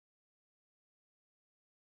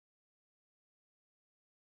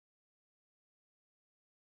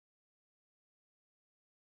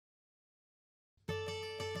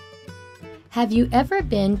Have you ever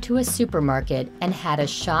been to a supermarket and had a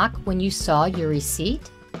shock when you saw your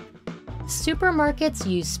receipt? Supermarkets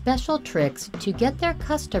use special tricks to get their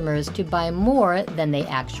customers to buy more than they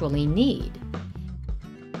actually need.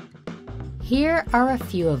 Here are a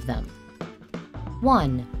few of them.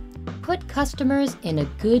 1. Put customers in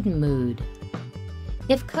a good mood.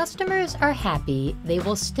 If customers are happy, they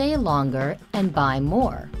will stay longer and buy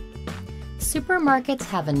more. Supermarkets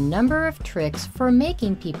have a number of tricks for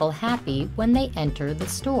making people happy when they enter the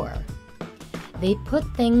store. They put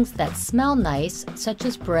things that smell nice, such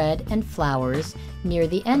as bread and flowers, near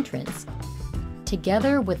the entrance,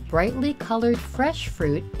 together with brightly colored fresh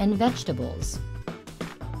fruit and vegetables.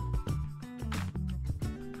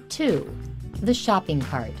 2. The shopping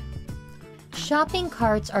cart. Shopping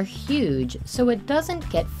carts are huge, so it doesn't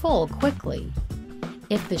get full quickly.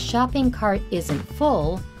 If the shopping cart isn't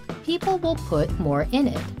full, people will put more in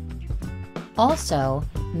it. Also,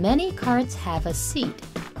 many carts have a seat,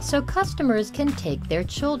 so customers can take their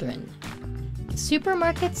children.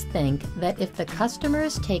 Supermarkets think that if the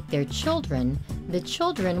customers take their children, the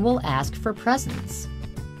children will ask for presents.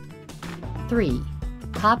 3.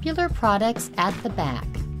 Popular products at the back.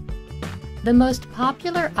 The most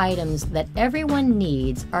popular items that everyone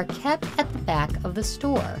needs are kept at the back of the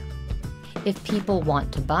store. If people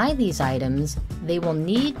want to buy these items, they will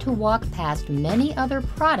need to walk past many other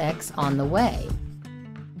products on the way.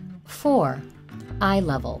 4. Eye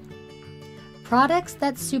level. Products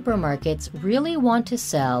that supermarkets really want to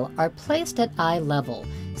sell are placed at eye level,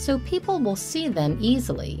 so people will see them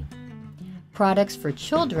easily. Products for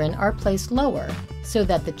children are placed lower, so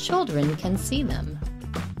that the children can see them.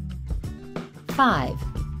 5.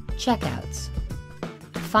 Checkouts.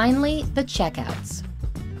 Finally, the checkouts.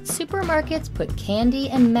 Supermarkets put candy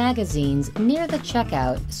and magazines near the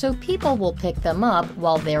checkout so people will pick them up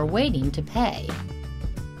while they're waiting to pay.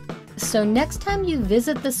 So next time you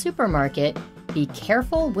visit the supermarket, be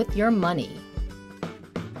careful with your money.